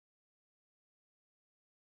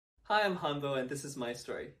Hi, I'm Hanbo, and this is my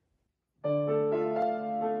story.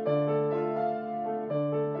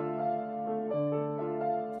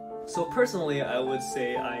 So personally, I would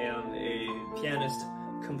say I am a pianist,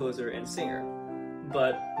 composer, and singer.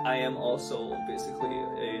 But I am also basically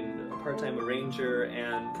a part-time arranger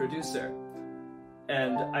and producer.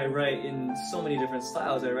 And I write in so many different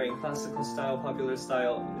styles. I write in classical style, popular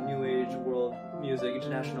style, new age, world music,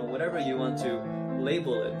 international, whatever you want to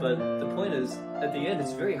label it. But the point is, at the end,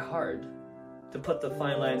 it's very hard to put the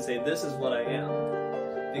fine line and say, this is what I am.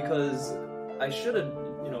 Because I should have,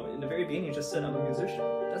 in the very beginning, just said I'm a musician.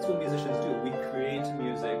 That's what musicians do. We create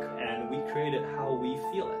music and we create it how we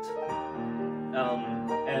feel it.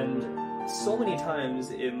 And so many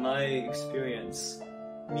times in my experience,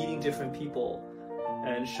 meeting different people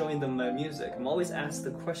and showing them my music, I'm always asked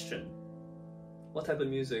the question, what type of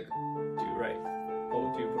music do you write?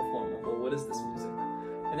 Or do you perform? Or what is this music?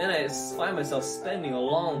 And then I find myself spending a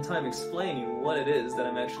long time explaining what it is that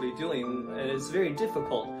I'm actually doing, and it's very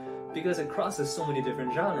difficult because it crosses so many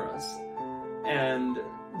different genres. And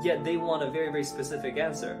yet they want a very, very specific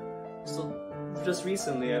answer. So just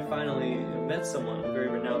recently, I finally met someone, a very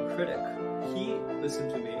renowned critic. He listened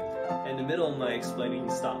to me, and in the middle of my explaining, he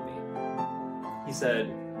stopped me. He said,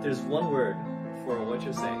 there's one word for what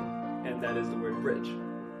you're saying, and that is the word bridge.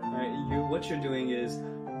 Right? What you're doing is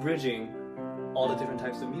bridging all the different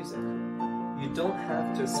types of music. You don't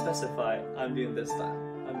have to specify, I'm doing this style,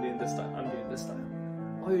 I'm doing this style, I'm doing this style.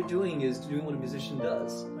 All you're doing is doing what a musician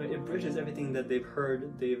does. Right? It bridges everything that they've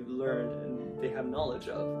heard, they've learned, and they have knowledge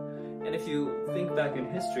of. And if you think back in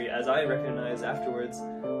history, as I recognize afterwards,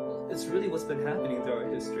 it's really what's been happening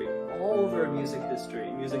throughout history. All over music history,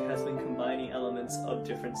 music has been combining elements of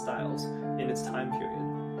different styles in its time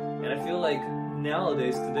period. And I feel like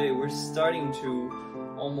nowadays, today, we're starting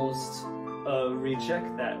to almost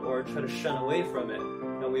reject that or try to shun away from it.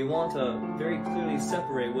 And we want to very clearly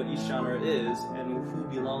separate what each genre is and who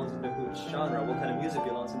belongs into which genre, what kind of music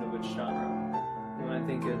belongs into which genre. And I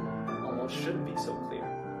think it almost shouldn't be so clear.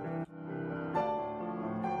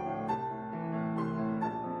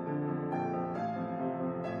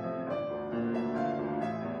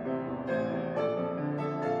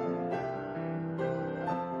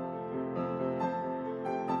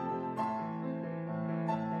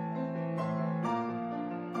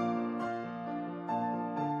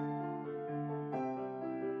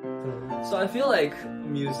 So I feel like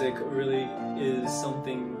music really is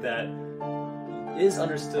something that is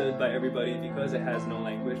understood by everybody because it has no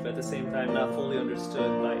language, but at the same time not fully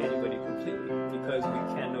understood by anybody completely because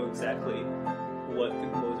we can't know exactly what the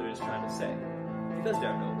composer is trying to say because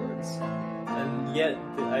there are no words. And yet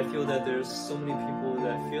I feel that there's so many people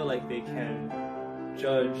that feel like they can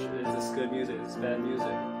judge, is this good music, is this bad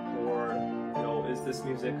music, or is this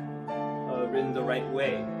music written the right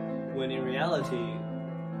way, when in reality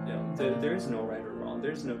there is no right or wrong,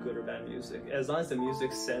 there's no good or bad music. As long as the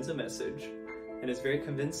music sends a message and it's very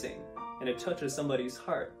convincing and it touches somebody's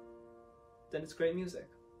heart, then it's great music.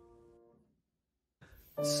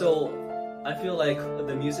 So I feel like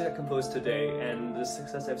the music I compose today and the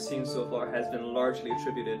success I've seen so far has been largely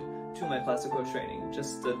attributed to my classical training.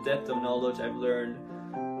 Just the depth of knowledge I've learned,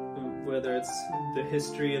 whether it's the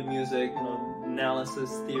history of music, analysis,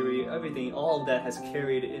 theory, everything, all of that has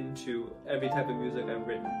carried into every type of music I've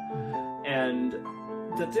written. And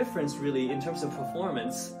the difference really in terms of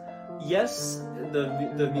performance, yes,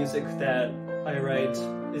 the music that I write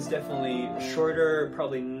is definitely shorter,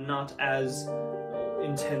 probably not as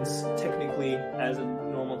intense technically as a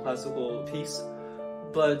normal classical piece,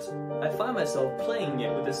 but I find myself playing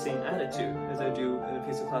it with the same attitude as I do in a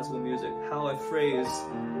piece of classical music. How I phrase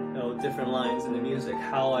different lines in the music,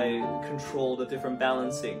 how I control the different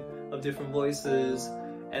balancing of different voices,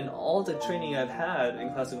 and all the training I've had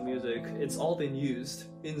in classical music, it's all been used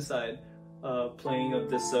inside playing of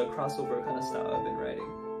this crossover kind of style I've been writing.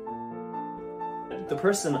 The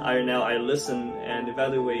person I listen and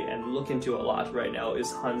evaluate and look into a lot right now is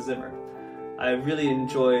Hans Zimmer. I really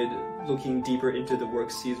enjoyed looking deeper into the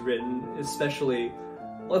works he's written, especially,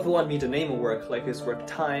 if you want me to name a work, like his work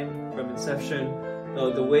Time from Inception,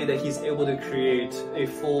 the way that he's able to create a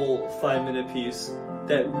full 5-minute piece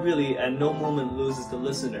that really at no moment loses the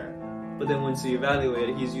listener. But then once you evaluate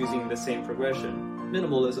it, he's using the same progression.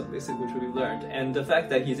 Minimalism, basically, which we've learned. And the fact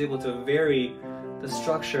that he's able to vary the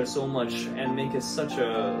structure so much and make it such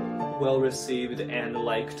a well-received and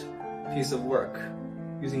liked piece of work,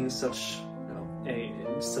 using such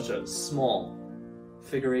such a small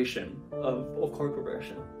figuration of chord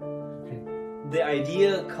progression. Okay. The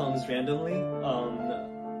idea comes randomly.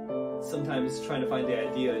 sometimes trying to find the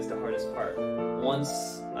idea is the hardest part.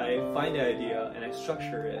 Once I find the idea and I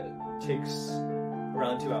structure it, it takes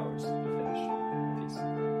around 2 hours to finish a piece.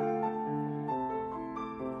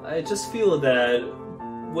 I just feel that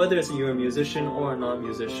whether you're a musician or a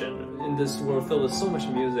non-musician, in this world filled with so much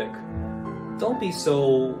music, don't be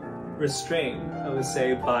so restrained, I would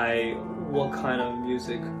say, by what kind of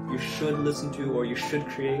music you should listen to or you should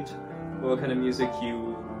create, or what kind of music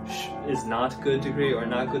is not good to create or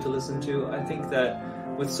not good to listen to. I think that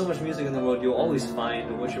with so much music in the world, you'll always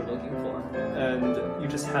find what you're looking for, and you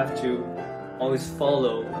just have to always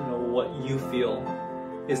follow, what you feel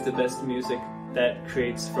is the best music that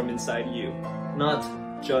creates from inside you, not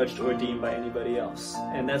judged or deemed by anybody else.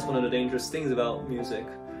 And that's one of the dangerous things about music,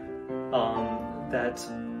 that,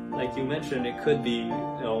 like you mentioned, it could be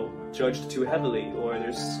judged too heavily, or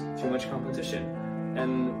there's too much competition.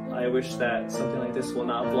 And I wish that something like this will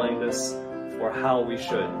not blind us for how we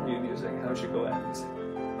should view music, how we should go at music.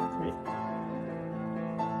 Great.